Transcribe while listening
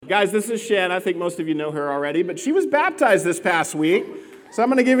Guys, this is Shan. I think most of you know her already, but she was baptized this past week. So I'm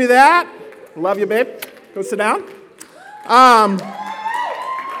going to give you that. Love you, babe. Go sit down.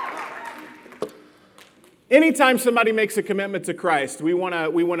 Anytime somebody makes a commitment to Christ, we want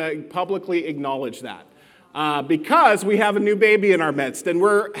to publicly acknowledge that. Because we have a new baby in our midst. And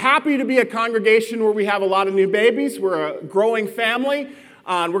we're happy to be a congregation where we have a lot of new babies. We're a growing family.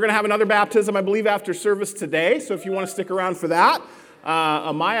 And we're going to have another baptism, I believe, after service today. So if you want to stick around for that.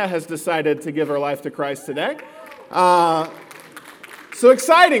 Amaya has decided to give her life to Christ today. So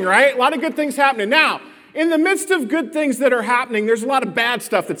exciting, right? A lot of good things happening. Now, in the midst of good things that are happening, there's a lot of bad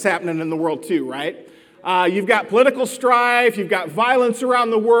stuff that's happening in the world too, right? You've got political strife, you've got violence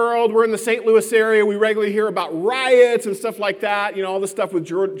around the world. We're in the St. Louis area. We regularly hear about riots and stuff like that. You know, all the stuff with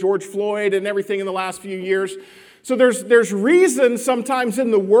George Floyd and everything in the last few years. So there's reason sometimes in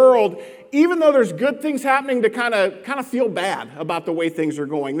the world, even though there's good things happening, to kind of feel bad about the way things are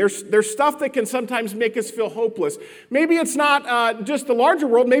going. There's stuff that can sometimes make us feel hopeless. Maybe it's not just the larger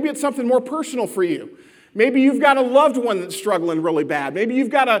world. Maybe it's something more personal for you. Maybe you've got a loved one that's struggling really bad. Maybe you've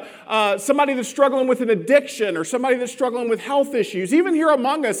got somebody that's struggling with an addiction or somebody that's struggling with health issues. Even here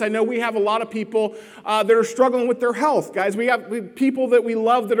among us, I know we have a lot of people that are struggling with their health. Guys, we have people that we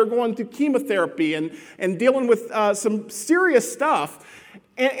love that are going through chemotherapy and dealing with some serious stuff.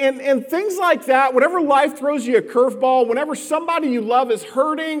 And things like that, whenever life throws you a curveball, whenever somebody you love is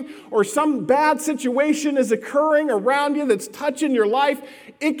hurting or some bad situation is occurring around you that's touching your life,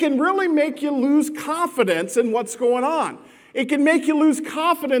 it can really make you lose confidence in what's going on. It can make you lose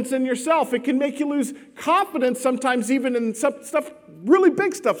confidence in yourself. It can make you lose confidence sometimes even in some stuff, really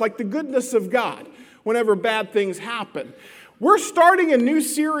big stuff like the goodness of God whenever bad things happen. We're starting a new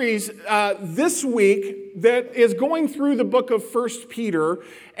series this week that is going through the book of 1 Peter,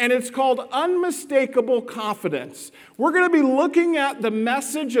 and it's called Unmistakable Confidence. We're going to be looking at the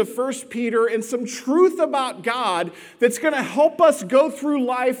message of 1 Peter and some truth about God that's going to help us go through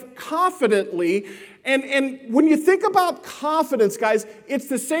life confidently. And when you think about confidence, guys, it's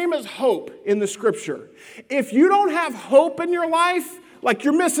the same as hope in the Scripture. If you don't have hope in your life, like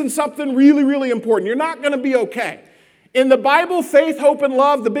you're missing something really, really important, you're not going to be okay. In the Bible, faith, hope, and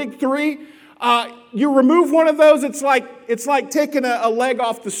love, the big three, you remove one of those, it's like taking a leg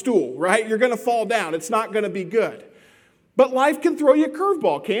off the stool, right? You're going to fall down. It's not going to be good. But life can throw you a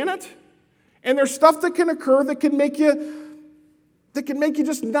curveball, can't it? And there's stuff that can occur that can make you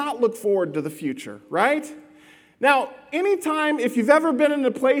just not look forward to the future, right? Now, anytime, if you've ever been in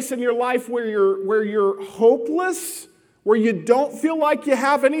a place in your life where you're hopeless, where you don't feel like you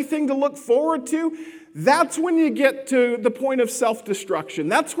have anything to look forward to, that's when you get to the point of self-destruction.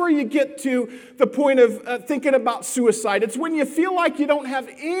 That's where you get to the point of thinking about suicide. It's when you feel like you don't have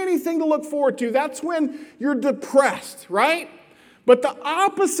anything to look forward to. That's when you're depressed, right? But the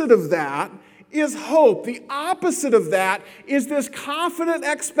opposite of that is hope. The opposite of that is this confident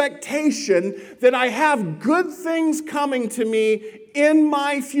expectation that I have good things coming to me in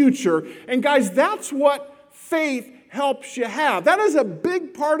my future. And guys, that's what faith helps you have. That is a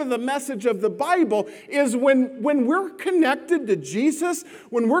big part of the message of the Bible, is when we're connected to Jesus,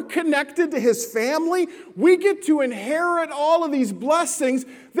 when we're connected to His family, we get to inherit all of these blessings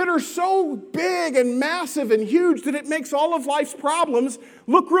that are so big and massive and huge that it makes all of life's problems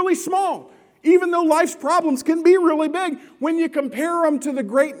look really small. Even though life's problems can be really big, when you compare them to the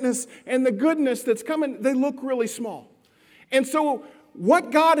greatness and the goodness that's coming, they look really small. And so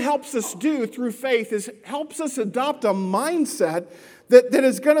what God helps us do through faith is helps us adopt a mindset that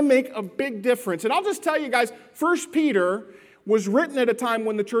is going to make a big difference. And I'll just tell you guys, 1 Peter was written at a time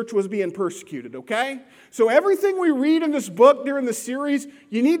when the church was being persecuted, okay? So everything we read in this book during the series,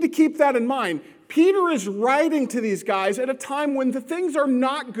 you need to keep that in mind. Peter is writing to these guys at a time when the things are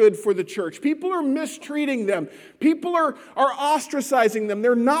not good for the church. People are mistreating them. People are ostracizing them.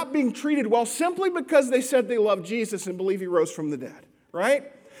 They're not being treated well simply because they said they love Jesus and believe He rose from the dead.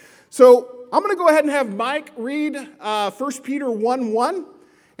 Right? So I'm going to go ahead and have Mike read 1 Peter 1:1,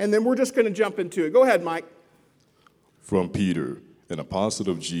 and then we're just going to jump into it. Go ahead, Mike. From Peter, an apostle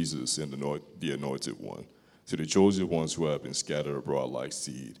of Jesus and the anointed one, to the chosen ones who have been scattered abroad like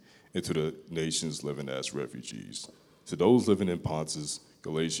seed, and to the nations living as refugees, to those living in Pontus,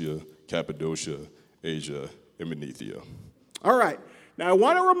 Galatia, Cappadocia, Asia, and Bithynia. All right. Now, I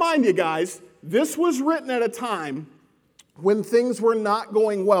want to remind you guys, this was written at a time when things were not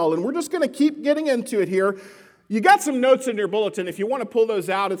going well. And we're just going to keep getting into it here. You got some notes in your bulletin. If you want to pull those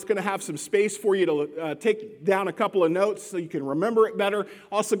out, it's going to have some space for you to take down a couple of notes so you can remember it better.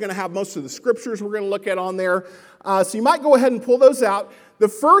 Also going to have most of the scriptures we're going to look at on there. So you might go ahead and pull those out. The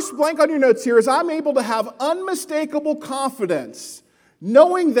first blank on your notes here is I'm able to have unmistakable confidence.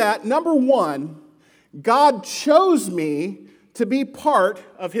 knowing that, number one, God chose me to be part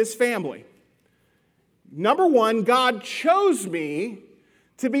of his family. Number one, God chose me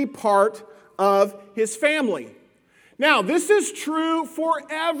to be part of his family. Now, this is true for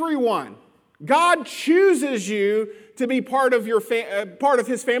everyone. God chooses you to be part of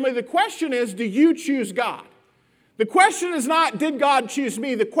his family. The question is, do you choose God? The question is not, did God choose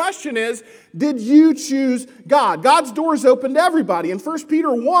me? The question is, did you choose God? God's door is open to everybody. In 1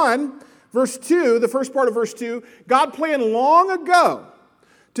 Peter 1, verse 2, the first part of verse 2, God planned long ago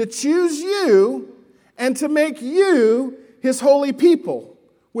to choose you and to make you his holy people,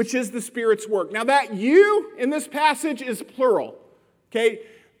 which is the Spirit's work. Now that you in this passage is plural, okay?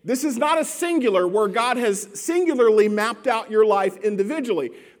 This is not a singular where God has singularly mapped out your life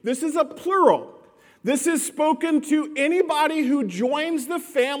individually. This is a plural. This is spoken to anybody who joins the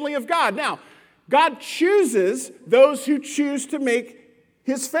family of God. Now, God chooses those who choose to make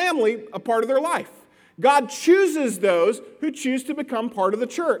his family a part of their life. God chooses those who choose to become part of the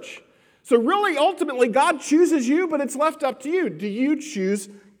church. So really, ultimately, God chooses you, but it's left up to you. Do you choose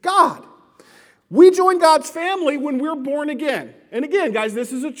God? We join God's family when we're born again. And again, guys,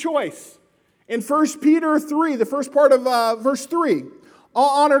 this is a choice. In 1 Peter 3, the first part of verse 3,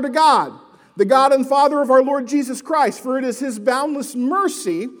 all honor to God, the God and Father of our Lord Jesus Christ, for it is his boundless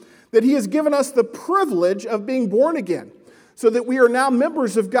mercy that he has given us the privilege of being born again, so that we are now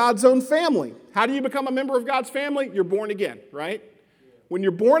members of God's own family. How do you become a member of God's family? You're born again, right? When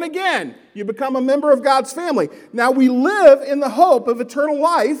you're born again, you become a member of God's family. Now we live in the hope of eternal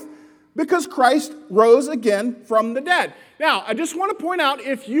life because Christ rose again from the dead. Now, I just want to point out,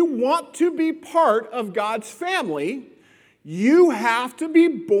 if you want to be part of God's family, you have to be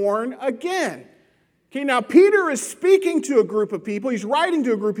born again. Okay, now Peter is speaking to a group of people. He's writing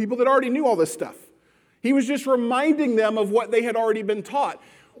to a group of people that already knew all this stuff. He was just reminding them of what they had already been taught.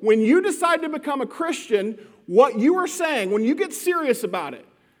 When you decide to become a Christian, what you are saying, when you get serious about it,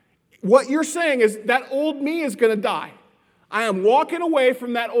 what you're saying is that old me is going to die. I am walking away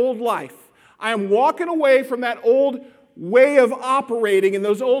from that old life. I am walking away from that old way of operating and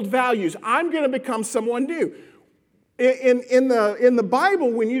those old values. I'm going to become someone new. In the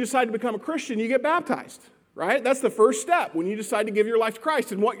Bible, when you decide to become a Christian, you get baptized, right? That's the first step when you decide to give your life to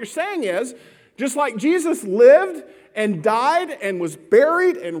Christ. And what you're saying is, just like Jesus lived and died and was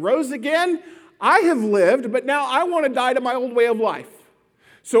buried and rose again, I have lived, but now I want to die to my old way of life.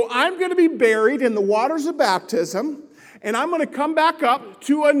 So I'm going to be buried in the waters of baptism, and I'm going to come back up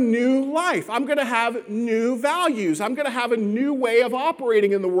to a new life. I'm going to have new values. I'm going to have a new way of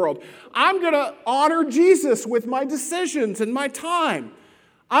operating in the world. I'm going to honor Jesus with my decisions and my time.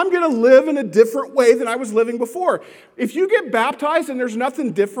 I'm going to live in a different way than I was living before. If you get baptized and there's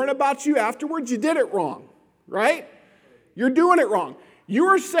nothing different about you afterwards, you did it wrong, right? You're doing it wrong. You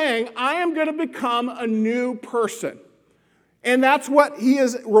are saying, I am going to become a new person. And that's what he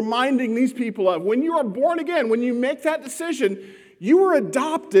is reminding these people of. When you are born again, when you make that decision, you are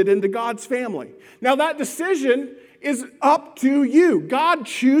adopted into God's family. Now that decision is up to you. God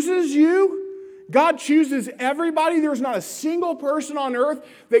chooses you. God chooses everybody. There's not a single person on earth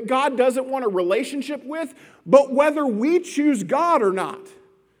that God doesn't want a relationship with. But whether we choose God or not,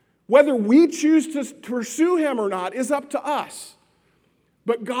 whether we choose to pursue him or not, is up to us.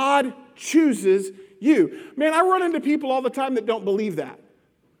 But God chooses you. Man, I run into people all the time that don't believe that.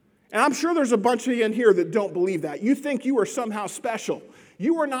 And I'm sure there's a bunch of you in here that don't believe that. You think you are somehow special.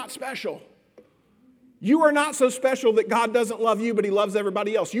 You are not special. You are not so special that God doesn't love you, but he loves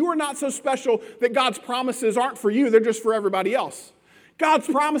everybody else. You are not so special that God's promises aren't for you, they're just for everybody else. God's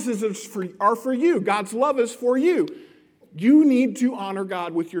promises are for you. God's love is for you. You need to honor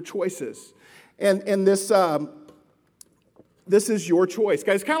God with your choices. And this is your choice.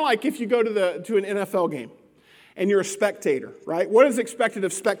 Guys, kind of like if you go to an NFL game and you're a spectator, right? What is expected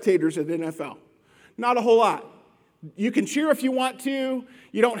of spectators at the NFL? Not a whole lot. You can cheer if you want to.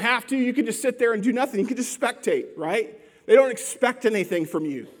 You don't have to. You can just sit there and do nothing. You can just spectate, right? They don't expect anything from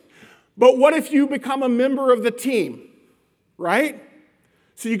you. But what if you become a member of the team, right?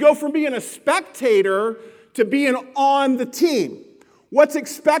 So you go from being a spectator to being on the team. What's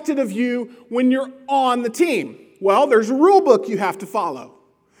expected of you when you're on the team? Well, there's a rule book you have to follow.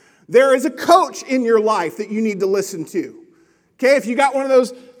 There is a coach in your life that you need to listen to. Okay, if you got one of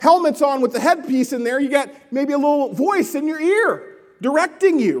those helmets on with the headpiece in there, you got maybe a little voice in your ear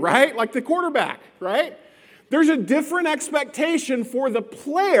directing you, right? Like the quarterback, right? There's a different expectation for the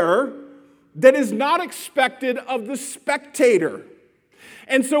player that is not expected of the spectator.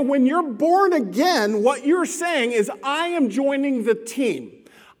 And so when you're born again, what you're saying is, I am joining the team.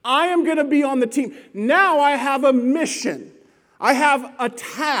 I am going to be on the team. Now I have a mission. I have a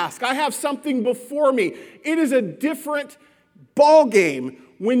task. I have something before me. It is a different ball game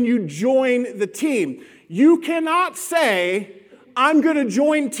when you join the team. You cannot say, I'm going to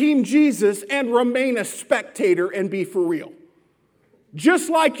join Team Jesus and remain a spectator and be for real. Just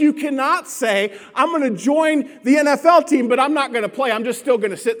like you cannot say, I'm going to join the NFL team, but I'm not going to play. I'm just still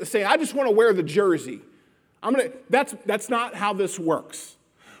going to sit in the sand. I just want to wear the jersey. That's not how this works.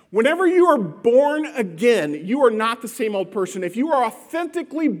 Whenever you are born again, you are not the same old person. If you are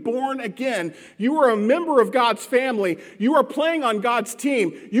authentically born again, you are a member of God's family. You are playing on God's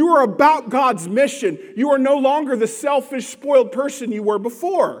team. You are about God's mission. You are no longer the selfish, spoiled person you were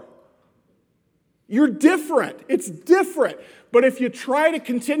before. You're different. It's different. But if you try to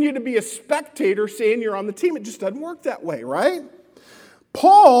continue to be a spectator saying you're on the team, it just doesn't work that way, right?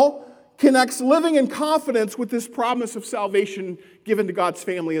 Paul connects living in confidence with this promise of salvation given to God's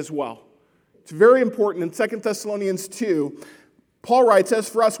family as well. It's very important. In 2 Thessalonians 2, Paul writes, as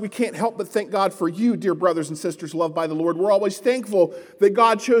for us, we can't help but thank God for you, dear brothers and sisters loved by the Lord. We're always thankful that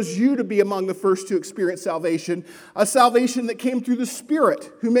God chose you to be among the first to experience salvation, a salvation that came through the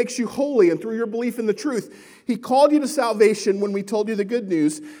Spirit, who makes you holy, and through your belief in the truth. He called you to salvation when we told you the good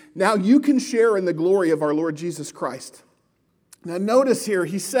news. Now you can share in the glory of our Lord Jesus Christ. Now notice here,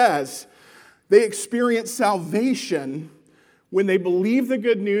 he says, they experienced salvation when they believed the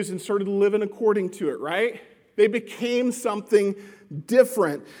good news and started living according to it, right? They became something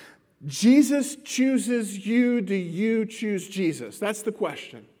different. Jesus chooses you. Do you choose Jesus? That's the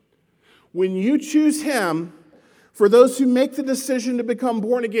question. When you choose him, for those who make the decision to become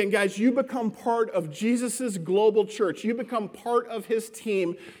born again, guys, you become part of Jesus' global church. You become part of his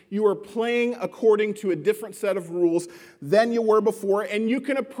team. You are playing according to a different set of rules than you were before, and you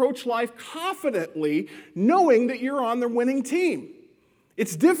can approach life confidently knowing that you're on the winning team.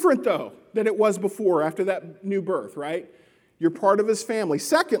 It's different, though, than it was before after that new birth, right? You're part of his family.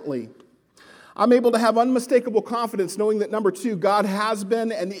 Secondly, I'm able to have unmistakable confidence knowing that, number two, God has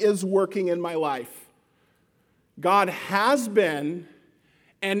been and is working in my life. God has been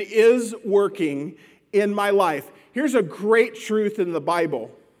and is working in my life. Here's a great truth in the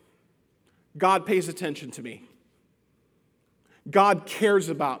Bible. God pays attention to me. God cares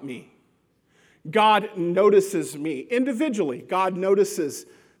about me. God notices me. Individually, God notices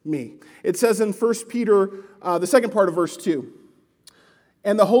me. It says in 1 Peter, the second part of verse 2,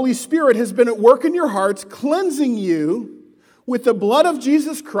 and the Holy Spirit has been at work in your hearts, cleansing you with the blood of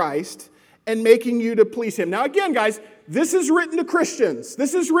Jesus Christ and making you to please him. Now again, guys, this is written to Christians.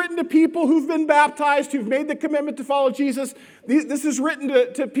 This is written to people who've been baptized, who've made the commitment to follow Jesus. This is written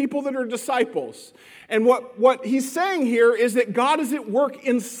to people that are disciples. And what he's saying here is that God is at work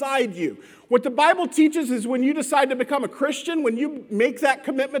inside you. What the Bible teaches is when you decide to become a Christian, when you make that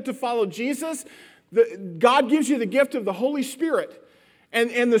commitment to follow Jesus, God gives you the gift of the Holy Spirit.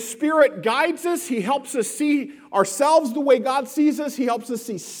 And the Spirit guides us. He helps us see ourselves the way God sees us. He helps us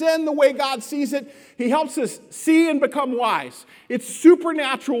see sin the way God sees it. He helps us see and become wise. It's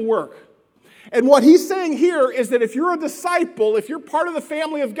supernatural work. And what he's saying here is that if you're a disciple, if you're part of the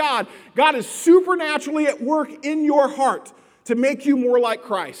family of God, God is supernaturally at work in your heart to make you more like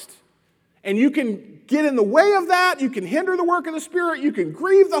Christ. And you can get in the way of that. You can hinder the work of the Spirit. You can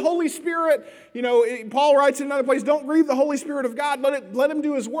grieve the Holy Spirit. You know, Paul writes in another place, don't grieve the Holy Spirit of God. Let him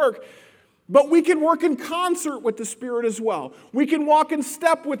do his work. But we can work in concert with the Spirit as well. We can walk in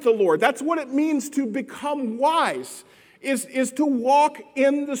step with the Lord. That's what it means to become wise, is to walk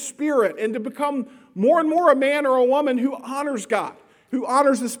in the Spirit and to become more and more a man or a woman who honors God, who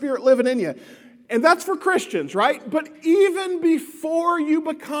honors the Spirit living in you. And that's for Christians, right? But even before you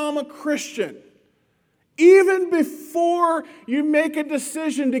become a Christian, even before you make a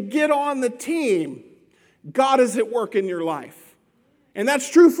decision to get on the team, God is at work in your life. And that's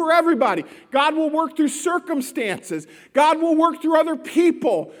true for everybody. God will work through circumstances. God will work through other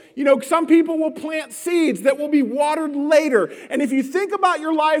people. You know, some people will plant seeds that will be watered later. And if you think about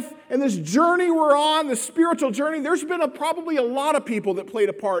your life and this journey we're on, the spiritual journey, there's been probably a lot of people that played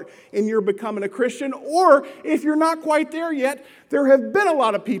a part in your becoming a Christian. Or if you're not quite there yet, there have been a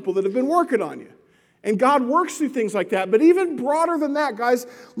lot of people that have been working on you. And God works through things like that. But even broader than that, guys,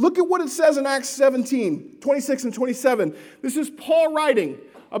 look at what it says in Acts 17, 26 and 27. This is Paul writing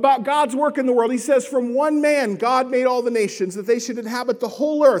about God's work in the world. He says, from one man, God made all the nations, that they should inhabit the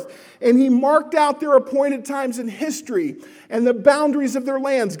whole earth. And he marked out their appointed times in history and the boundaries of their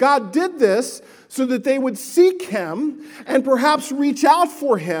lands. God did this so that they would seek him and perhaps reach out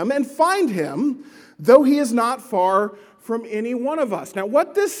for him and find him, though he is not far from any one of us. Now,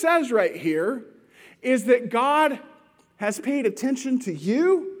 what this says right here is that God has paid attention to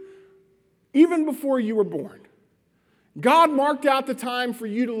you even before you were born. God marked out the time for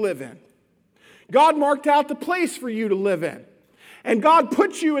you to live in. God marked out the place for you to live in. And God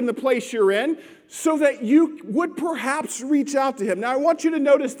put you in the place you're in so that you would perhaps reach out to him. Now, I want you to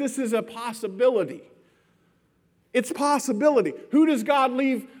notice this is a possibility. It's a possibility. Who does God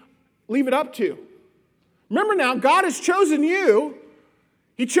leave it up to? Remember now, God has chosen you.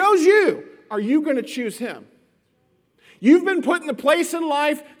 He chose you. Are you going to choose him? You've been put in the place in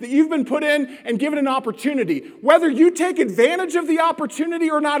life that you've been put in and given an opportunity. Whether you take advantage of the opportunity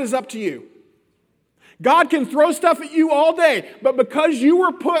or not is up to you. God can throw stuff at you all day, but because you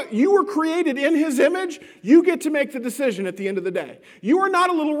were created in his image, you get to make the decision at the end of the day. You are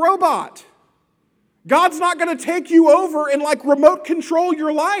not a little robot. God's not going to take you over and like remote control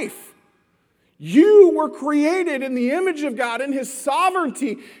your life. You were created in the image of God, in his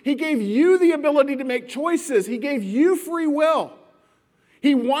sovereignty. He gave you the ability to make choices. He gave you free will.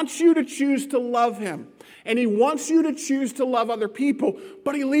 He wants you to choose to love him, and he wants you to choose to love other people,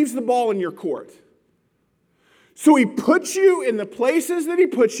 but he leaves the ball in your court. So he puts you in the places that he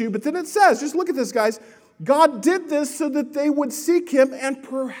puts you, but then it says, just look at this, guys. God did this so that they would seek him and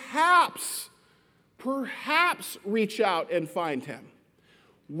perhaps reach out and find him.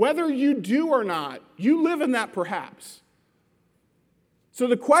 Whether you do or not, you live in that perhaps. So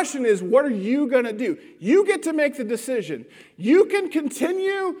the question is, what are you going to do? You get to make the decision. You can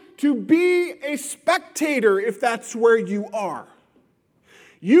continue to be a spectator if that's where you are.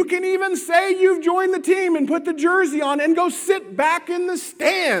 You can even say you've joined the team and put the jersey on and go sit back in the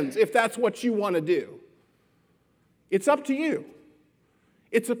stands if that's what you want to do. It's up to you.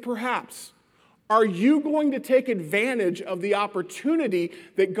 It's a perhaps. Are you going to take advantage of the opportunity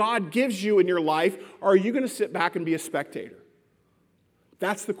that God gives you in your life, or are you going to sit back and be a spectator?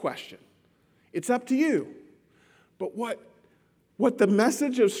 That's the question. It's up to you. But what the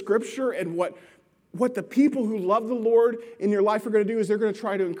message of Scripture and what the people who love the Lord in your life are going to do is they're going to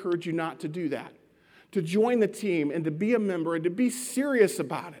try to encourage you not to do that, to join the team and to be a member and to be serious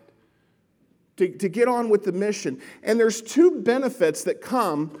about it, to get on with the mission. And there's two benefits that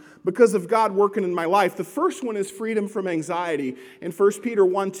come because of God working in my life. The first one is freedom from anxiety. In 1 Peter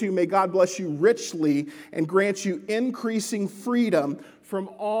 1:2, may God bless you richly and grant you increasing freedom from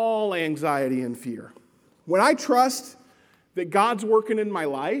all anxiety and fear. When I trust that God's working in my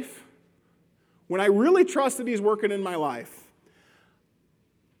life, when I really trust that he's working in my life,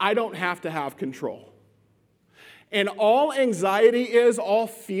 I don't have to have control. And all anxiety is, all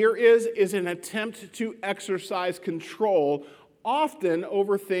fear is an attempt to exercise control, often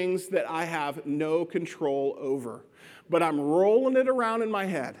over things that I have no control over. But I'm rolling it around in my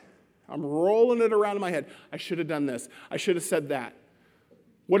head. I should have done this. I should have said that.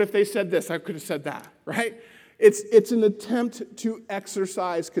 What if they said this? I could have said that, right? It's an attempt to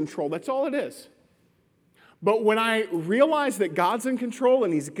exercise control. That's all it is. But when I realize that God's in control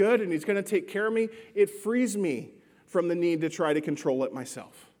and he's good and he's going to take care of me, it frees me from the need to try to control it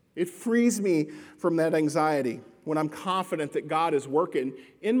myself. It frees me from that anxiety when I'm confident that God is working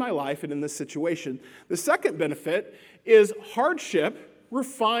in my life and in this situation. The second benefit is hardship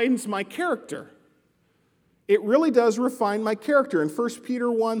refines my character. It really does refine my character. In 1 Peter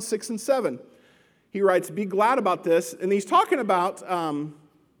 1:6-7, he writes, be glad about this. And he's talking about...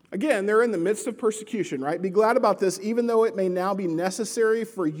 Again, they're in the midst of persecution, right? Be glad about this, even though it may now be necessary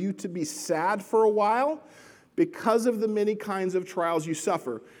for you to be sad for a while because of the many kinds of trials you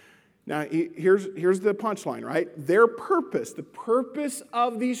suffer. Now, here's the punchline, right? Their purpose, the purpose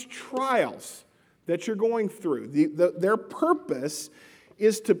of these trials that you're going through, their purpose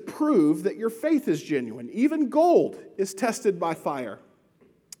is to prove that your faith is genuine. Even gold is tested by fire.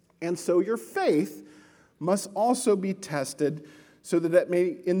 And so your faith must also be tested so that it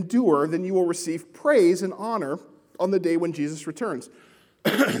may endure, then you will receive praise and honor on the day when Jesus returns.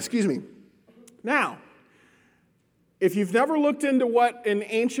 Excuse me. Now, if you've never looked into what an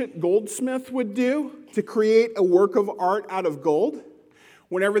ancient goldsmith would do to create a work of art out of gold,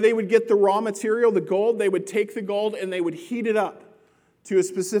 whenever they would get the raw material, the gold, they would take the gold and they would heat it up to a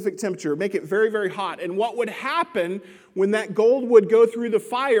specific temperature, make it very, very hot. And what would happen when that gold would go through the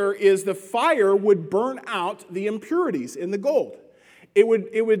fire is the fire would burn out the impurities in the gold. It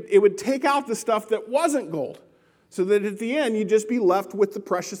would take out the stuff that wasn't gold, so that at the end you'd just be left with the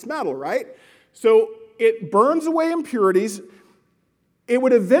precious metal, right? So it burns away impurities. It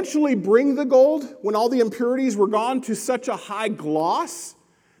would eventually bring the gold, when all the impurities were gone, to such a high gloss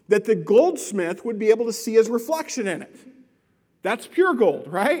that the goldsmith would be able to see his reflection in it. That's pure gold,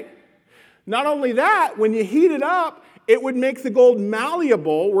 right? Not only that, when you heat it up, it would make the gold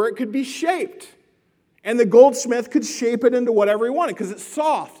malleable where it could be shaped. And the goldsmith could shape it into whatever he wanted because it's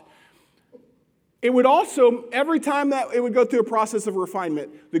soft. It would also, every time that it would go through a process of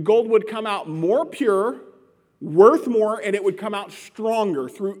refinement, the gold would come out more pure, worth more, and it would come out stronger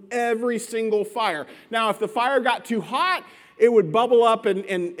through every single fire. Now, if the fire got too hot, it would bubble up and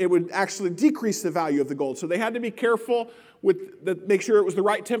it would actually decrease the value of the gold. So they had to be careful make sure it was the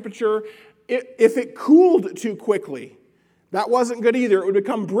right temperature. If it cooled too quickly, that wasn't good either. It would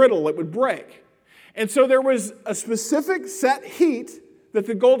become brittle. It would break. And so there was a specific set heat that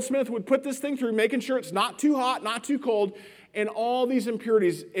the goldsmith would put this thing through, making sure it's not too hot, not too cold, and all these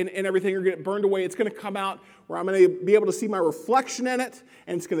impurities and everything are going to get burned away. It's going to come out where I'm going to be able to see my reflection in it,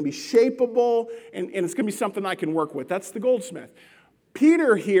 and it's going to be shapeable, and it's going to be something I can work with. That's the goldsmith.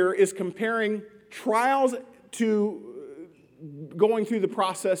 Peter here is comparing trials to going through the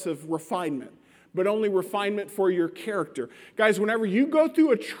process of refinement, but only refinement for your character. Guys, whenever you go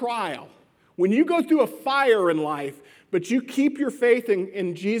through a trial, when you go through a fire in life, but you keep your faith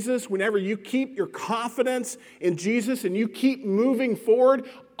in Jesus, whenever you keep your confidence in Jesus and you keep moving forward,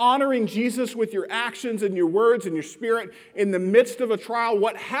 honoring Jesus with your actions and your words and your spirit in the midst of a trial,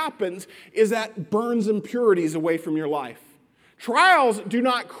 what happens is that burns impurities away from your life. Trials do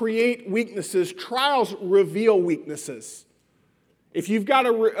not create weaknesses. Trials reveal weaknesses. If you've got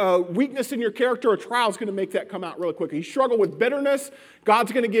a weakness in your character, a trial is going to make that come out really quickly. You struggle with bitterness,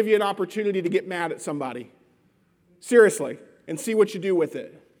 God's going to give you an opportunity to get mad at somebody. Seriously, and see what you do with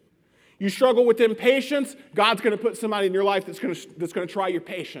it. You struggle with impatience, God's going to put somebody in your life that's going to try your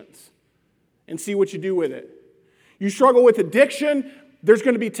patience and see what you do with it. You struggle with addiction, there's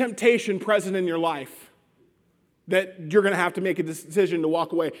going to be temptation present in your life that you're going to have to make a decision to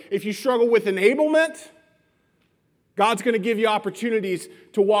walk away. If you struggle with enablement, God's going to give you opportunities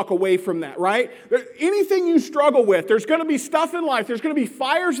to walk away from that, right? Anything you struggle with, there's going to be stuff in life, there's going to be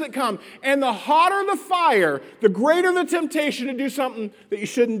fires that come, and the hotter the fire, the greater the temptation to do something that you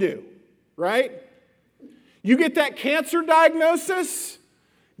shouldn't do, right? You get that cancer diagnosis,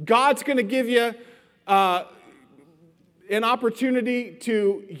 God's going to give you an opportunity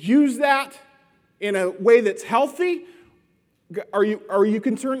to use that in a way that's healthy. Are you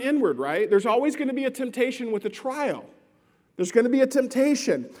concerned inward, right? There's always going to be a temptation with a trial. There's going to be a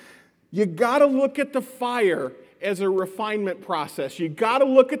temptation. You got to look at the fire as a refinement process. You got to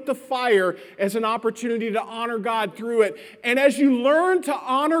look at the fire as an opportunity to honor God through it. And as you learn to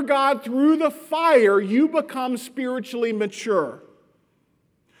honor God through the fire, you become spiritually mature.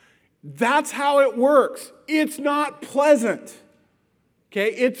 That's how it works. It's not pleasant.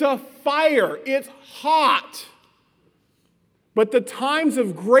 Okay? It's a fire. It's hot. But the times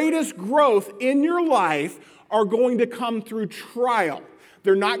of greatest growth in your life are going to come through trial.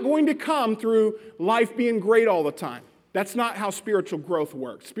 They're not going to come through life being great all the time. That's not how spiritual growth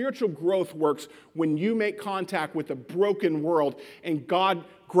works. Spiritual growth works when you make contact with a broken world and God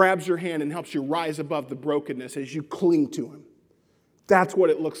grabs your hand and helps you rise above the brokenness as you cling to Him. That's what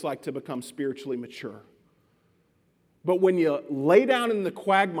it looks like to become spiritually mature. But when you lay down in the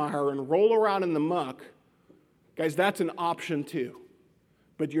quagmire and roll around in the muck, guys, that's an option too.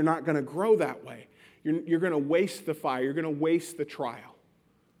 But you're not going to grow that way. You're going to waste the fire. You're going to waste the trial.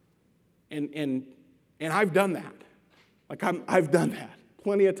 And I've done that. I've done that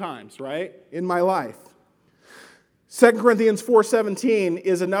plenty of times, right, in my life. 2 Corinthians 4:17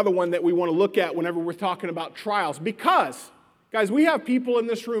 is another one that we want to look at whenever we're talking about trials. Because, guys, we have people in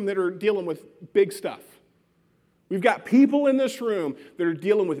this room that are dealing with big stuff. We've got people in this room that are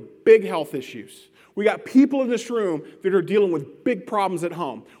dealing with big health issues. We got people in this room that are dealing with big problems at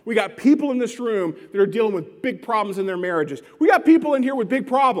home. We got people in this room that are dealing with big problems in their marriages. We got people in here with big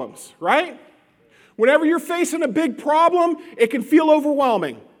problems, right? Whenever you're facing a big problem, it can feel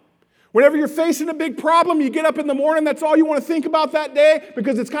overwhelming. Whenever you're facing a big problem, you get up in the morning, that's all you want to think about that day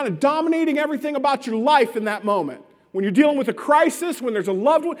because it's kind of dominating everything about your life in that moment. When you're dealing with a crisis, when there's a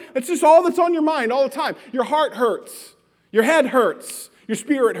loved one, it's just all that's on your mind all the time. Your heart hurts. Your head hurts. Your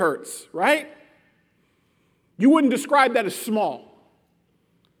spirit hurts, right? You wouldn't describe that as small.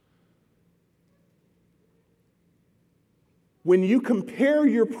 When you compare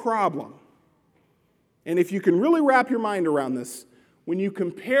your problem, and if you can really wrap your mind around this, when you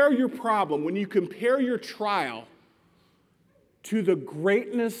compare your problem, when you compare your trial to the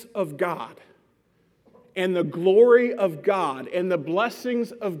greatness of God, and the glory of God, and the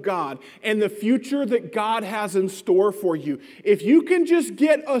blessings of God, and the future that God has in store for you. If you can just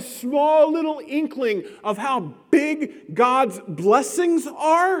get a small little inkling of how big God's blessings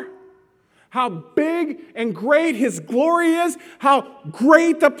are, how big and great His glory is, how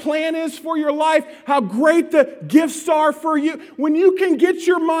great the plan is for your life, how great the gifts are for you, when you can get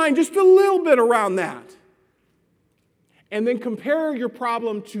your mind just a little bit around that, and then compare your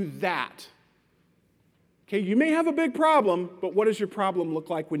problem to that, Okay, you may have a big problem, but what does your problem look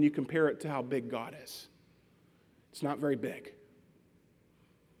like when you compare it to how big God is? It's not very big.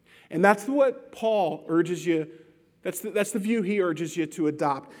 And that's what Paul urges you, that's the view he urges you to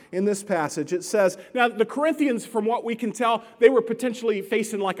adopt in this passage. It says, now the Corinthians, from what we can tell, they were potentially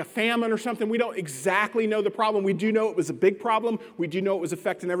facing like a famine or something. We don't exactly know the problem. We do know it was a big problem. We do know it was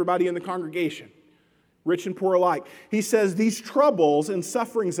affecting everybody in the congregation, rich and poor alike. He says, these troubles and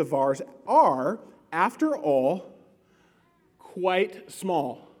sufferings of ours are, after all, quite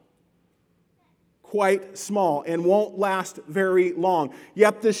small, and won't last very long.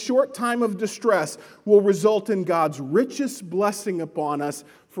 Yet this short time of distress will result in God's richest blessing upon us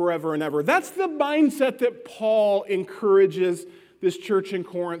forever and ever. That's the mindset that Paul encourages this church in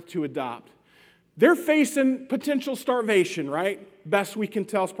Corinth to adopt. They're facing potential starvation, right? Best we can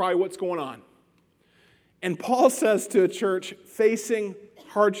tell is probably what's going on. And Paul says to a church facing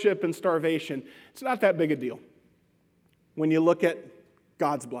hardship and starvation, it's not that big a deal when you look at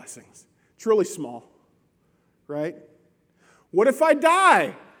God's blessings. It's really small, right? What if I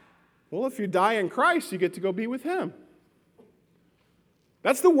die? Well, if you die in Christ, you get to go be with Him.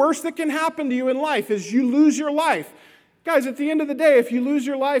 That's the worst that can happen to you in life, is you lose your life. Guys, at the end of the day, if you lose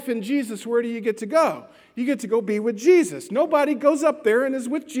your life in Jesus, where do you get to go? You get to go be with Jesus. Nobody goes up there and is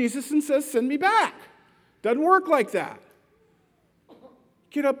with Jesus and says, send me back. Doesn't work like that.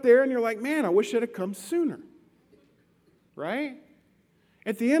 Get up there and you're like, man, I wish it had come sooner. Right?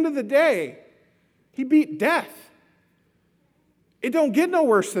 At the end of the day, He beat death. It don't get no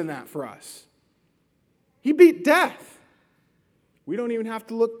worse than that for us. He beat death. We don't even have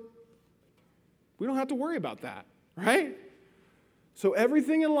to look, we don't have to worry about that, right? So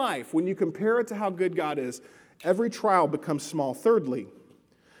everything in life, when you compare it to how good God is, every trial becomes small. Thirdly,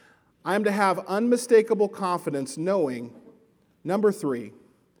 I am to have unmistakable confidence knowing, number 3,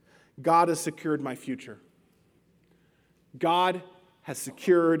 God has secured my future. God has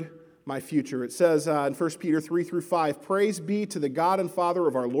secured my future. It says in 1 Peter 3-5, praise be to the God and Father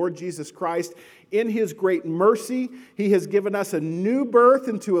of our Lord Jesus Christ. In His great mercy, He has given us a new birth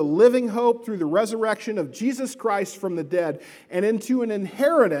into a living hope through the resurrection of Jesus Christ from the dead, and into an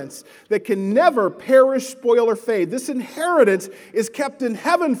inheritance that can never perish, spoil, or fade. This inheritance is kept in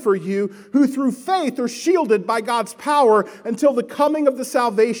heaven for you, who through faith are shielded by God's power until the coming of the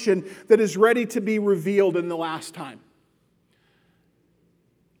salvation that is ready to be revealed in the last time.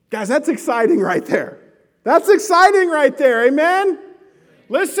 Guys, that's exciting right there. That's exciting right there, amen?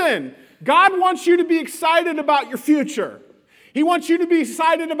 Listen, God wants you to be excited about your future. He wants you to be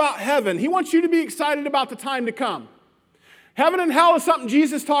excited about heaven. He wants you to be excited about the time to come. Heaven and hell is something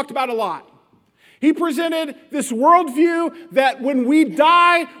Jesus talked about a lot. He presented this worldview that when we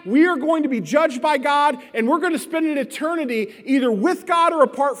die, we are going to be judged by God, and we're going to spend an eternity either with God or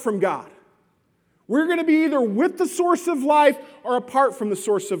apart from God. We're going to be either with the source of life or apart from the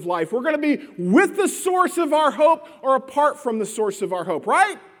source of life. We're going to be with the source of our hope or apart from the source of our hope,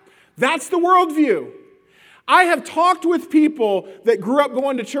 right? That's the worldview. I have talked with people that grew up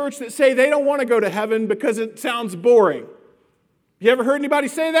going to church that say they don't want to go to heaven because it sounds boring. You ever heard anybody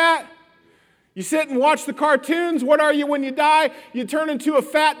say that? You sit and watch the cartoons. What are you when you die? You turn into a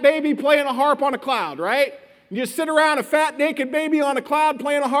fat baby playing a harp on a cloud, right? You just sit around a fat naked baby on a cloud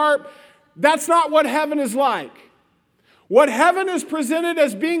playing a harp. That's not what heaven is like. What heaven is presented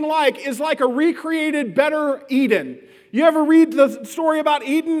as being like is like a recreated, better Eden. You ever read the story about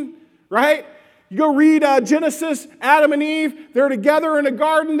Eden, right? You go read Genesis, Adam and Eve. They're together in a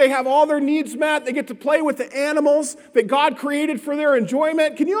garden. They have all their needs met. They get to play with the animals that God created for their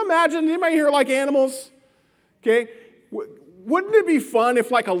enjoyment. Can you imagine? Anybody here like animals? Okay. Wouldn't it be fun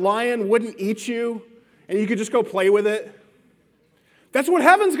if like a lion wouldn't eat you and you could just go play with it? That's what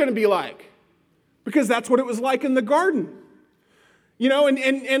heaven's going to be like, because that's what it was like in the garden. You know,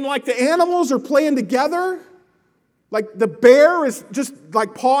 and like the animals are playing together. Like the bear is just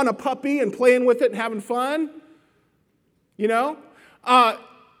like pawing a puppy and playing with it and having fun. You know?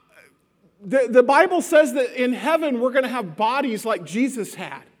 The Bible says that in heaven we're going to have bodies like Jesus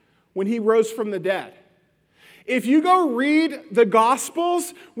had when He rose from the dead. If you go read the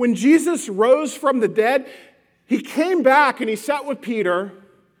Gospels, when Jesus rose from the dead, He came back and He sat with Peter.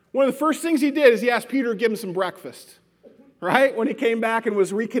 One of the first things He did is He asked Peter to give Him some breakfast, right? When He came back and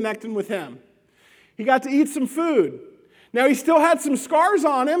was reconnecting with Him. He got to eat some food. Now, He still had some scars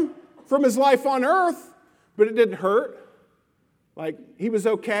on Him from His life on earth, but it didn't hurt. Like, He was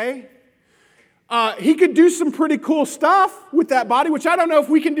okay. He could do some pretty cool stuff with that body, which I don't know if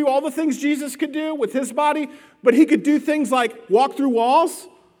we can do all the things Jesus could do with His body, but He could do things like walk through walls,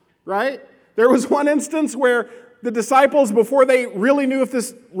 right? There was one instance where the disciples, before they really knew if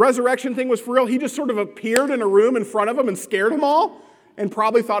this resurrection thing was for real, he just sort of appeared in a room in front of them and scared them all and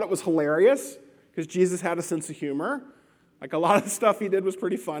probably thought it was hilarious because Jesus had a sense of humor. Like a lot of the stuff he did was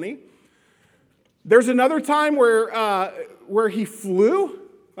pretty funny. There's another time where he flew.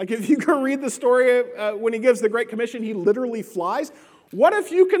 Like if you go read the story when he gives the Great Commission, he literally flies. What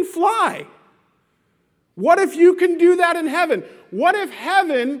if you can fly? What if you can do that in heaven? What if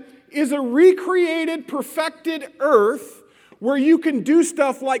heaven is a recreated, perfected earth where you can do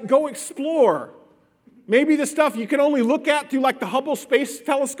stuff like go explore? Maybe the stuff you can only look at through like the Hubble Space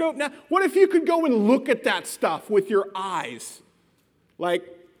Telescope. Now, what if you could go and look at that stuff with your eyes? Like,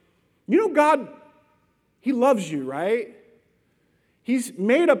 you know, God, He loves you, right? He's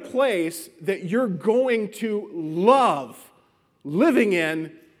made a place that you're going to love living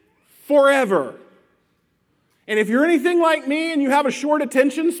in forever. And if you're anything like me and you have a short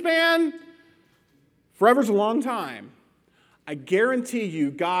attention span, forever's a long time. I guarantee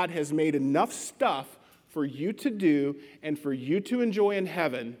you God has made enough stuff for you to do and for you to enjoy in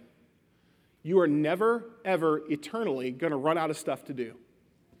heaven. You are never, ever, eternally going to run out of stuff to do.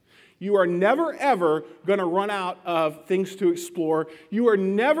 You are never, ever going to run out of things to explore. You are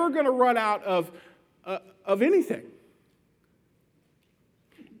never going to run out of anything.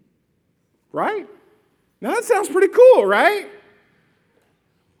 Right? Now that sounds pretty cool, right?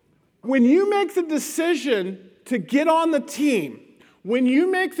 When you make the decision to get on the team, when you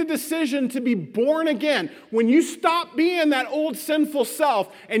make the decision to be born again, when you stop being that old sinful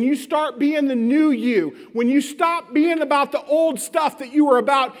self and you start being the new you, when you stop being about the old stuff that you were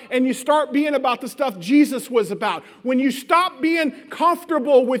about and you start being about the stuff Jesus was about, when you stop being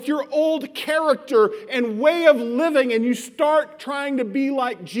comfortable with your old character and way of living and you start trying to be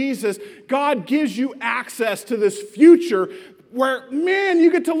like Jesus, God gives you access to this future where, man,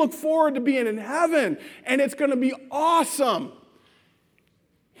 you get to look forward to being in heaven and it's going to be awesome.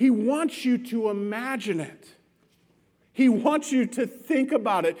 He wants you to imagine it. He wants you to think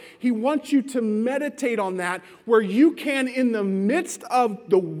about it. He wants you to meditate on that where you can, in the midst of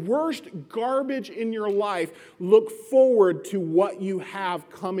the worst garbage in your life, look forward to what you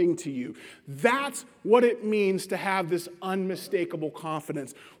have coming to you. That's what it means to have this unmistakable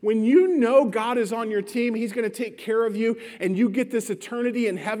confidence. When you know God is on your team, He's going to take care of you, and you get this eternity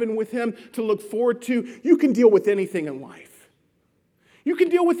in heaven with Him to look forward to, you can deal with anything in life. You can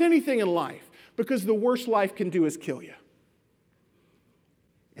deal with anything in life because the worst life can do is kill you.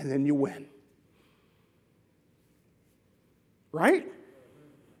 And then you win. Right?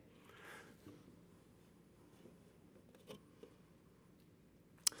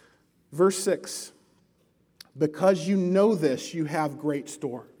 Verse 6. Because you know this, you have great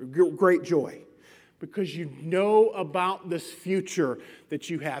joy. Because you know about this future that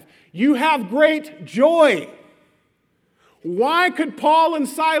you have. You have great joy. Why could Paul and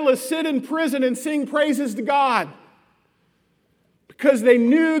Silas sit in prison and sing praises to God? Because they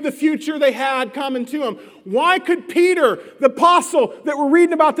knew the future they had coming to them. Why could Peter, the apostle that we're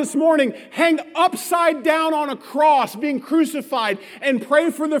reading about this morning, hang upside down on a cross, being crucified, and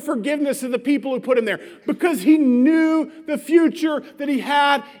pray for the forgiveness of the people who put him there? Because he knew the future that he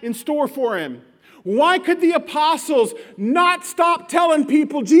had in store for him. Why could the apostles not stop telling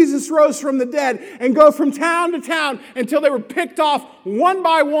people Jesus rose from the dead and go from town to town until they were picked off one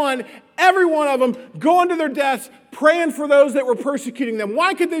by one, every one of them going to their deaths, praying for those that were persecuting them?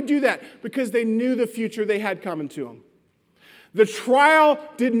 Why could they do that? Because they knew the future they had coming to them. The trial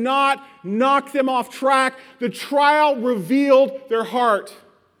did not knock them off track. The trial revealed their heart.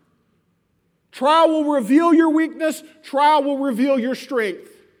 Trial will reveal your weakness. Trial will reveal your strength.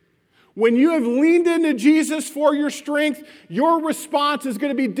 When you have leaned into Jesus for your strength, your response is going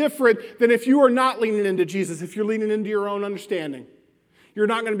to be different than if you are not leaning into Jesus, if you're leaning into your own understanding. You're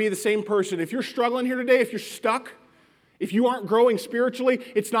not going to be the same person. If you're struggling here today, if you're stuck, if you aren't growing spiritually,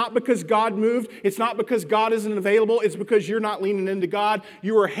 it's not because God moved. It's not because God isn't available. It's because you're not leaning into God.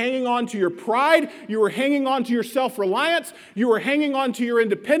 You are hanging on to your pride. You are hanging on to your self-reliance. You are hanging on to your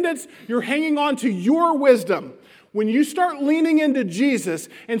independence. You're hanging on to your wisdom. When you start leaning into Jesus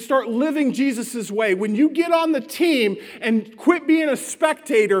and start living Jesus' way, when you get on the team and quit being a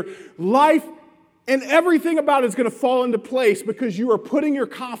spectator, life and everything about it is going to fall into place because you are putting your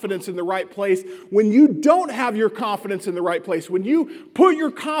confidence in the right place. When you don't have your confidence in the right place, when you put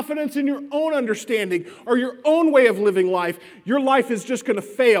your confidence in your own understanding or your own way of living life, your life is just going to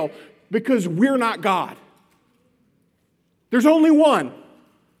fail because we're not God. There's only one.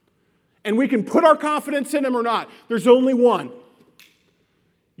 And we can put our confidence in Him or not. There's only one.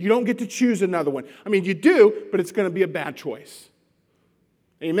 You don't get to choose another one. I mean, you do, but it's going to be a bad choice.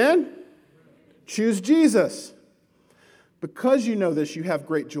 Amen? Choose Jesus. Because you know this, you have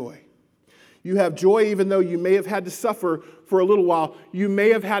great joy. You have joy even though you may have had to suffer for a little while. You may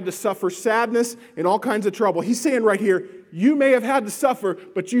have had to suffer sadness and all kinds of trouble. He's saying right here, you may have had to suffer,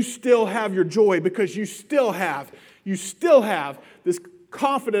 but you still have your joy because you still have this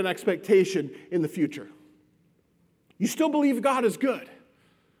confident expectation in the future. You still believe God is good.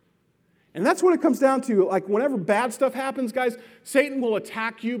 And that's what it comes down to. Like whenever bad stuff happens, guys, Satan will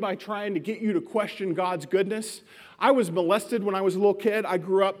attack you by trying to get you to question God's goodness. I was molested when I was a little kid. I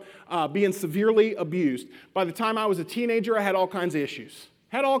grew up being severely abused. By the time I was a teenager, I had all kinds of issues.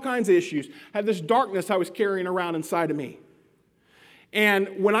 Had this darkness I was carrying around inside of me.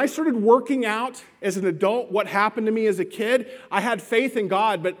 And when I started working out as an adult, what happened to me as a kid, I had faith in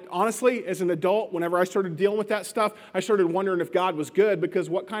God, but honestly, as an adult, whenever I started dealing with that stuff, I started wondering if God was good, because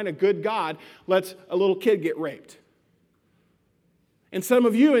what kind of good God lets a little kid get raped? And some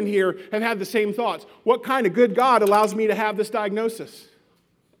of you in here have had the same thoughts. What kind of good God allows me to have this diagnosis?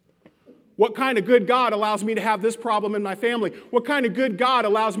 What kind of good God allows me to have this problem in my family? What kind of good God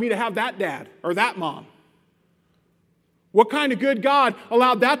allows me to have that dad or that mom? What kind of good God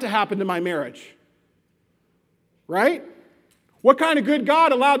allowed that to happen to my marriage? Right? What kind of good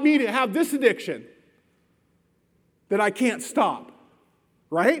God allowed me to have this addiction that I can't stop?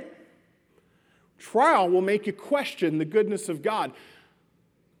 Right? Trial will make you question the goodness of God.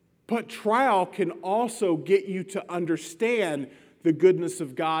 But trial can also get you to understand the goodness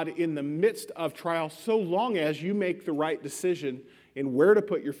of God in the midst of trial, so long as you make the right decision in where to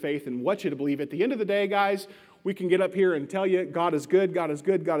put your faith and what you to believe. At the end of the day, guys, we can get up here and tell you God is good, God is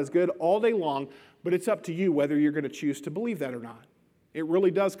good, God is good all day long, but it's up to you whether you're going to choose to believe that or not. It really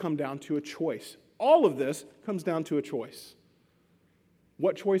does come down to a choice. All of this comes down to a choice.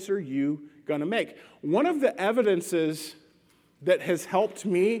 What choice are you going to make? One of the evidences that has helped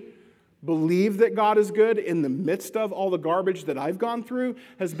me believe that God is good in the midst of all the garbage that I've gone through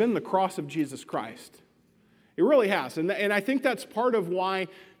has been the cross of Jesus Christ. It really has. And I think that's part of why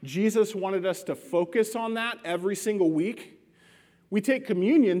Jesus wanted us to focus on that every single week. We take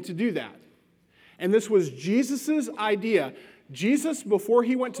communion to do that. And this was Jesus' idea. Jesus, before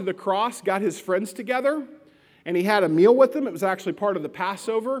he went to the cross, got his friends together, and he had a meal with them. It was actually part of the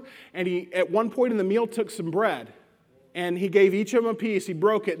Passover. And he, at one point in the meal, took some bread. And he gave each of them a piece. He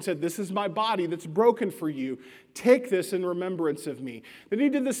broke it and said, "This is my body that's broken for you. Take this in remembrance of me." Then he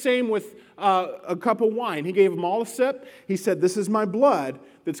did the same with a cup of wine. He gave them all a sip. He said, "This is my blood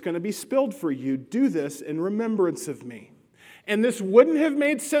that's going to be spilled for you. Do this in remembrance of me." And this wouldn't have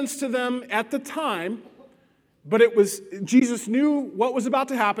made sense to them at the time, but it was, Jesus knew what was about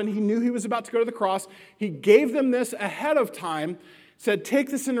to happen. He knew he was about to go to the cross. He gave them this ahead of time. Said, "Take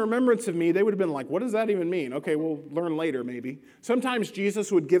this in remembrance of me." They would have been like, "What does that even mean?" Okay, we'll learn later maybe. Sometimes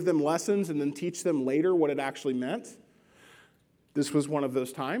Jesus would give them lessons and then teach them later what it actually meant. This was one of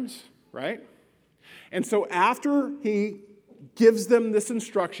those times, right? And so after he gives them this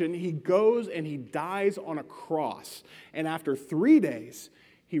instruction, he goes and he dies on a cross. And after 3 days,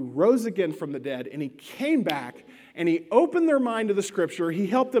 he rose again from the dead, and he came back, and he opened their mind to the scripture. He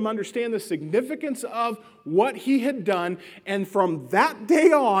helped them understand the significance of what he had done. And from that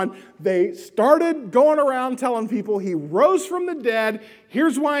day on, they started going around telling people he rose from the dead.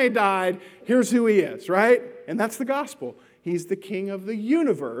 Here's why he died. Here's who he is, right? And that's the gospel. He's the king of the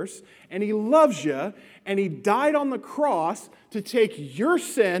universe, and he loves you, and he died on the cross to take your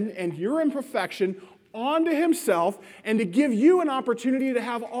sin and your imperfection onto himself and to give you an opportunity to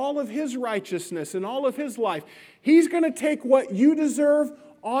have all of his righteousness and all of his life. He's going to take what you deserve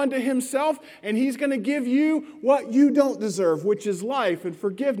onto himself, and he's going to give you what you don't deserve, which is life and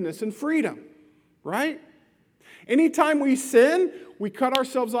forgiveness and freedom, right? Anytime we sin, we cut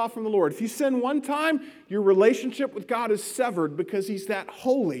ourselves off from the Lord. If you sin one time, your relationship with God is severed because he's that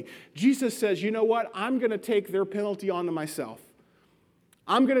holy. Jesus says, "You know what? I'm going to take their penalty onto myself.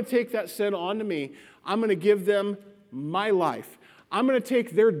 I'm going to take that sin onto me. I'm going to give them my life. I'm going to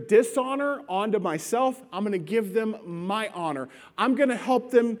take their dishonor onto myself. I'm going to give them my honor. I'm going to help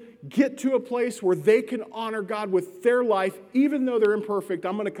them get to a place where they can honor God with their life, even though they're imperfect.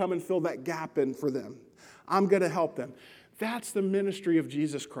 I'm going to come and fill that gap in for them. I'm going to help them." That's the ministry of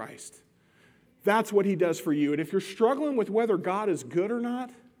Jesus Christ. That's what he does for you. And if you're struggling with whether God is good or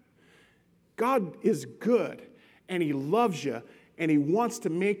not, God is good, and he loves you, and he wants to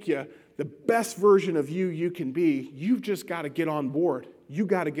make you the best version of you can be. You've just got to get on board. You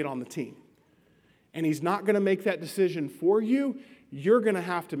got to get on the team. And he's not going to make that decision for you. You're going to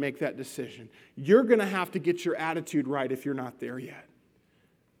have to make that decision. You're going to have to get your attitude right if you're not there yet.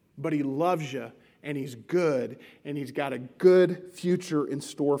 But he loves you, and he's good, and he's got a good future in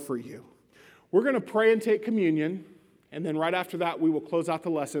store for you. We're going to pray and take communion. And then right after that, we will close out the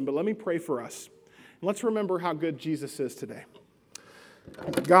lesson. But let me pray for us. Let's remember how good Jesus is today.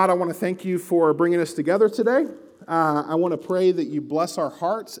 God, I want to thank you for bringing us together today. I want to pray that you bless our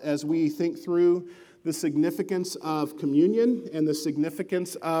hearts as we think through the significance of communion and the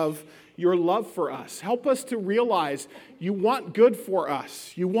significance of your love for us. Help us to realize you want good for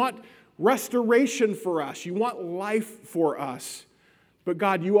us. You want restoration for us. You want life for us. But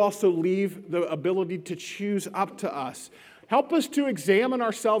God, you also leave the ability to choose up to us. Help us to examine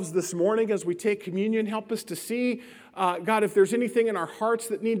ourselves this morning as we take communion. Help us to see, God, if there's anything in our hearts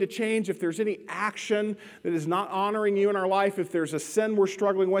that need to change, if there's any action that is not honoring you in our life, if there's a sin we're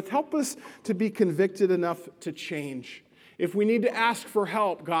struggling with, help us to be convicted enough to change. If we need to ask for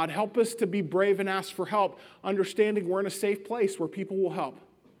help, God, help us to be brave and ask for help, understanding we're in a safe place where people will help.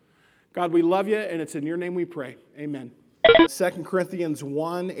 God, we love you, and it's in your name we pray. Amen. 2 Corinthians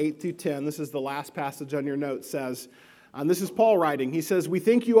 1, 8 through 10, this is the last passage on your note, says, and this is Paul writing. He says, "We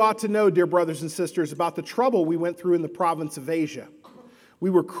think you ought to know, dear brothers and sisters, about the trouble we went through in the province of Asia. We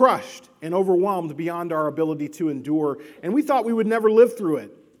were crushed and overwhelmed beyond our ability to endure, and we thought we would never live through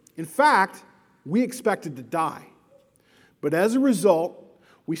it. In fact, we expected to die. But as a result,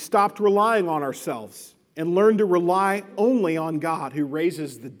 we stopped relying on ourselves and learned to rely only on God who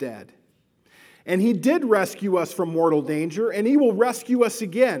raises the dead. And he did rescue us from mortal danger, and he will rescue us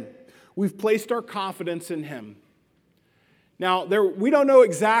again. We've placed our confidence in him." Now, we don't know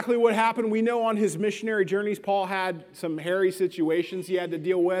exactly what happened. We know on his missionary journeys, Paul had some hairy situations he had to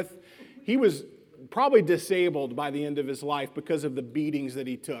deal with. He was probably disabled by the end of his life because of the beatings that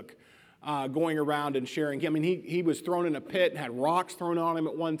he took going around and sharing. I mean, he was thrown in a pit and had rocks thrown on him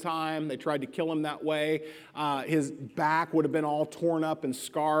at one time. They tried to kill him that way. His back would have been all torn up and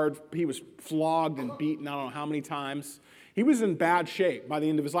scarred. He was flogged and beaten I don't know how many times. He was in bad shape by the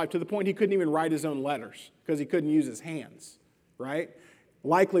end of his life, to the point he couldn't even write his own letters because he couldn't use his hands. Right?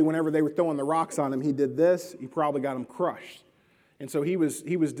 Likely, whenever they were throwing the rocks on him, he did this. He probably got him crushed. And so he was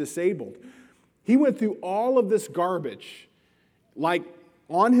disabled. He went through all of this garbage. Like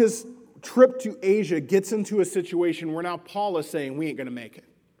on his trip to Asia, gets into a situation where now Paul is saying, we ain't going to make it.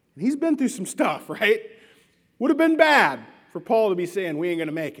 And he's been through some stuff, right? Would have been bad for Paul to be saying, we ain't going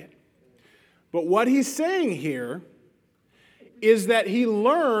to make it. But what he's saying here is that he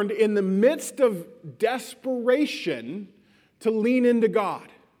learned in the midst of desperation to lean into God,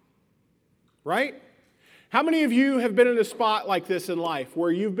 right? How many of you have been in a spot like this in life where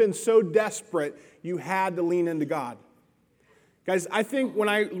you've been so desperate you had to lean into God? Guys, I think when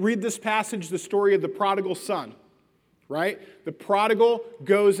I read this passage, the story of the prodigal son, right? The prodigal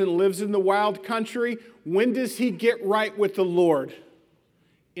goes and lives in the wild country. When does he get right with the Lord?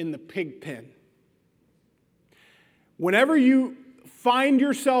 In the pig pen. Whenever you find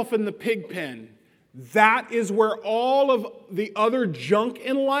yourself in the pig pen, that is where all of the other junk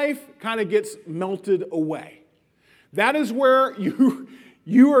in life kind of gets melted away. That is where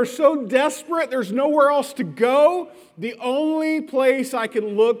you are so desperate, there's nowhere else to go. The only place I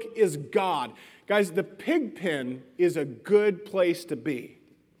can look is God. Guys, the pig pen is a good place to be.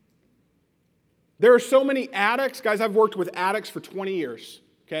 There are so many addicts. Guys, I've worked with addicts for 20 years,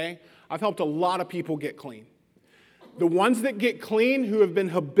 okay? I've helped a lot of people get clean. The ones that get clean, who have been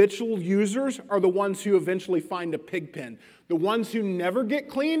habitual users, are the ones who eventually find a pig pen. The ones who never get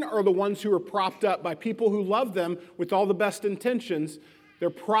clean are the ones who are propped up by people who love them with all the best intentions. They're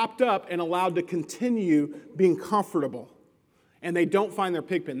propped up and allowed to continue being comfortable. And they don't find their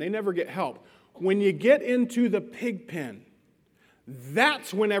pig pen. They never get help. When you get into the pig pen,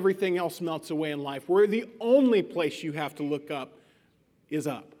 that's when everything else melts away in life, where the only place you have to look up is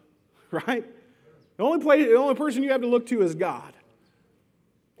up, right? The only person you have to look to is God.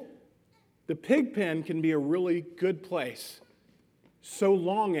 The pig pen can be a really good place so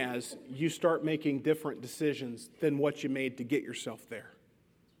long as you start making different decisions than what you made to get yourself there.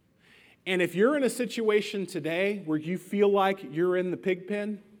 And if you're in a situation today where you feel like you're in the pig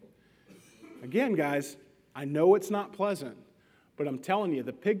pen, again, guys, I know it's not pleasant, but I'm telling you,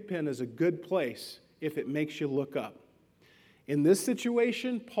 the pig pen is a good place if it makes you look up. In this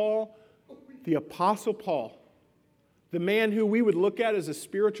situation, the Apostle Paul, the man who we would look at as a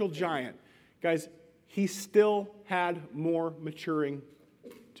spiritual giant, guys, he still had more maturing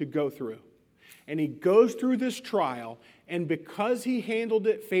to go through. And he goes through this trial, and because he handled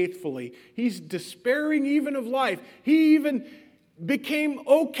it faithfully, he's despairing even of life. He even became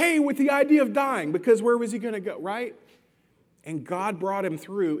okay with the idea of dying, because where was he going to go, right? And God brought him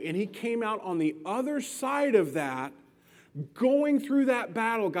through, and he came out on the other side of that. Going through that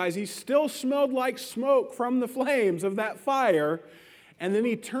battle, guys, he still smelled like smoke from the flames of that fire. And then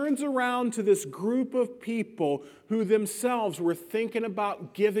he turns around to this group of people who themselves were thinking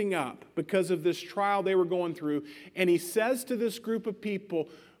about giving up because of this trial they were going through. And he says to this group of people,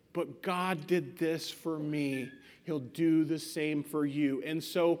 but God did this for me. He'll do the same for you. And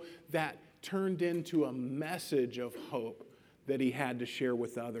so that turned into a message of hope that he had to share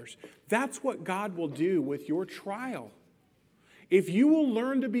with others. That's what God will do with your trial. If you will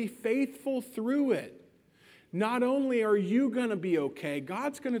learn to be faithful through it, not only are you going to be okay,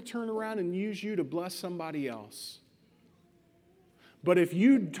 God's going to turn around and use you to bless somebody else. But if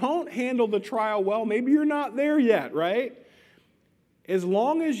you don't handle the trial well, maybe you're not there yet, right? As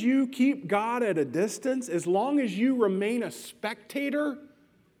long as you keep God at a distance, as long as you remain a spectator,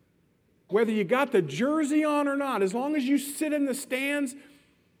 whether you got the jersey on or not, as long as you sit in the stands,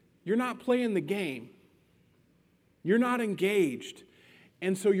 you're not playing the game. You're not engaged.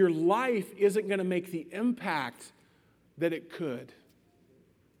 And so your life isn't going to make the impact that it could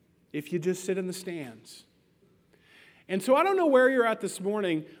if you just sit in the stands. And so I don't know where you're at this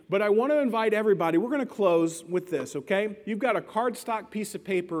morning, but I want to invite everybody. We're going to close with this, okay? You've got a cardstock piece of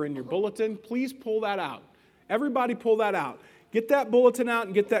paper in your bulletin. Please pull that out. Everybody pull that out. Get that bulletin out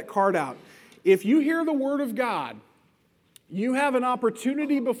and get that card out. If you hear the word of God, you have an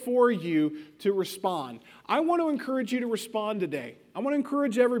opportunity before you to respond. I want to encourage you to respond today. I want to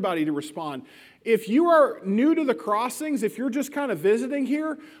encourage everybody to respond. If you are new to the crossings, if you're just kind of visiting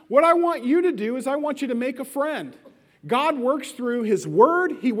here, what I want you to do is I want you to make a friend. God works through His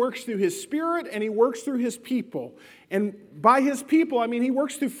Word, He works through His Spirit, and He works through His people. And by His people, I mean He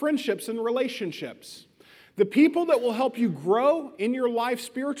works through friendships and relationships. The people that will help you grow in your life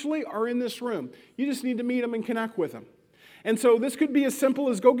spiritually are in this room. You just need to meet them and connect with them. And so this could be as simple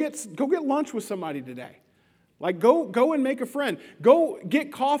as go get lunch with somebody today. Like go and make a friend. Go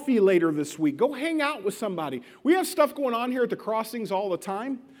get coffee later this week. Go hang out with somebody. We have stuff going on here at the crossings all the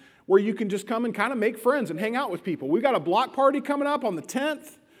time where you can just come and kind of make friends and hang out with people. We've got a block party coming up on the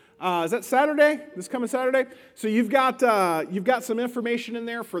 10th. Is that Saturday? This coming Saturday? So you've got some information in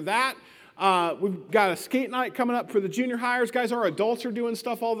there for that. We've got a skate night coming up for the junior hires. Guys, our adults are doing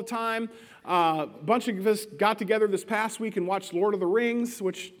stuff all the time. A bunch of us got together this past week and watched Lord of the Rings,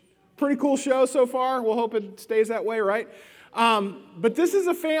 which pretty cool show so far. We'll hope it stays that way, right? But this is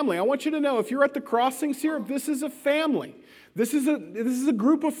a family. I want you to know, if you're at the crossings here, this is a family. This is a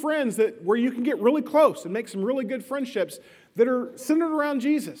group of friends where you can get really close and make some really good friendships that are centered around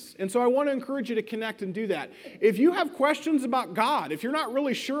Jesus. And so I want to encourage you to connect and do that. If you have questions about God, if you're not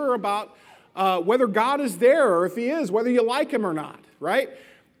really sure about whether God is there or if He is, whether you like Him or not, right?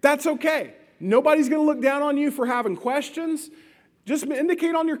 That's okay. Nobody's going to look down on you for having questions. Just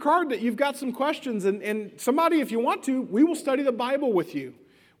indicate on your card that you've got some questions, and somebody, if you want to, we will study the Bible with you.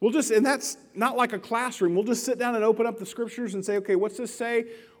 And that's not like a classroom. We'll just sit down and open up the scriptures and say, okay, what's this say?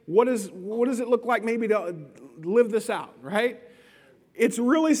 What does it look like maybe to live this out, right? It's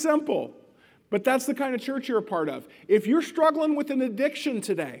really simple, but that's the kind of church you're a part of. If you're struggling with an addiction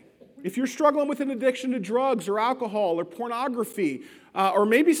today, if you're struggling with an addiction to drugs or alcohol or pornography, or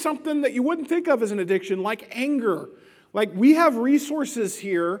maybe something that you wouldn't think of as an addiction like anger, like we have resources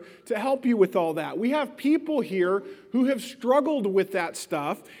here to help you with all that. We have people here who have struggled with that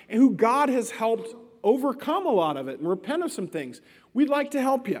stuff and who God has helped overcome a lot of it and repent of some things. We'd like to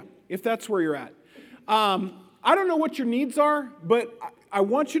help you if that's where you're at. I don't know what your needs are, but I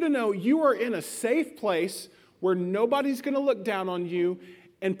want you to know you are in a safe place where nobody's going to look down on you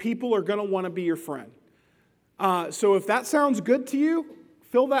and people are going to want to be your friend. So if that sounds good to you,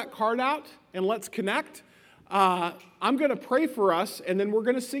 fill that card out and let's connect. I'm going to pray for us, and then we're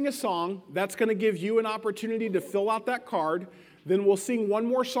going to sing a song. That's going to give you an opportunity to fill out that card. Then we'll sing one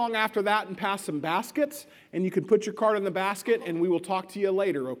more song after that and pass some baskets, and you can put your card in the basket, and we will talk to you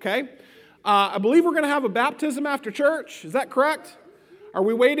later, okay? I believe we're going to have a baptism after church. Is that correct? Are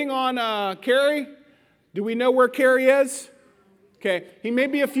we waiting on Carrie? Do we know where Carrie is? Okay, he may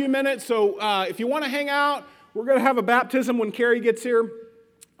be a few minutes, so if you want to hang out, we're going to have a baptism when Carrie gets here.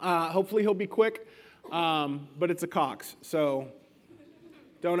 Hopefully he'll be quick. But it's a Cox, so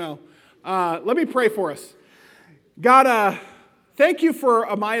don't know. Let me pray for us. God, thank you for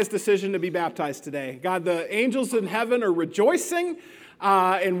Amaya's decision to be baptized today. God, the angels in heaven are rejoicing,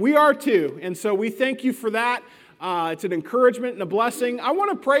 and we are too. And so we thank you for that. It's an encouragement and a blessing. I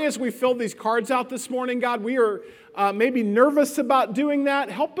want to pray as we fill these cards out this morning. God, we are maybe nervous about doing that.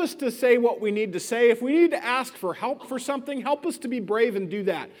 Help us to say what we need to say. If we need to ask for help for something, help us to be brave and do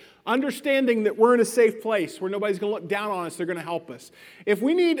that. Understanding that we're in a safe place where nobody's going to look down on us, they're going to help us. If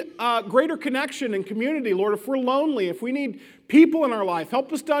we need greater connection and community, Lord, if we're lonely, if we need people in our life,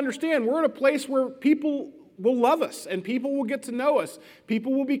 help us to understand we're in a place where people will love us, and people will get to know us.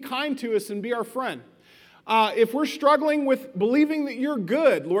 People will be kind to us and be our friend. If we're struggling with believing that you're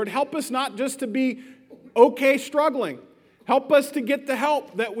good, Lord, help us not just to be okay struggling. Help us to get the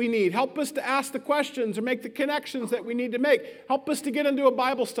help that we need. Help us to ask the questions or make the connections that we need to make. Help us to get into a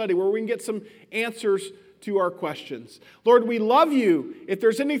Bible study where we can get some answers to our questions. Lord, we love you. If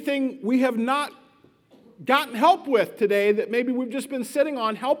there's anything we have not gotten help with today that maybe we've just been sitting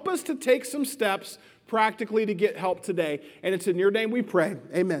on, help us to take some steps practically to get help today. And it's in your name we pray.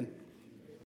 Amen.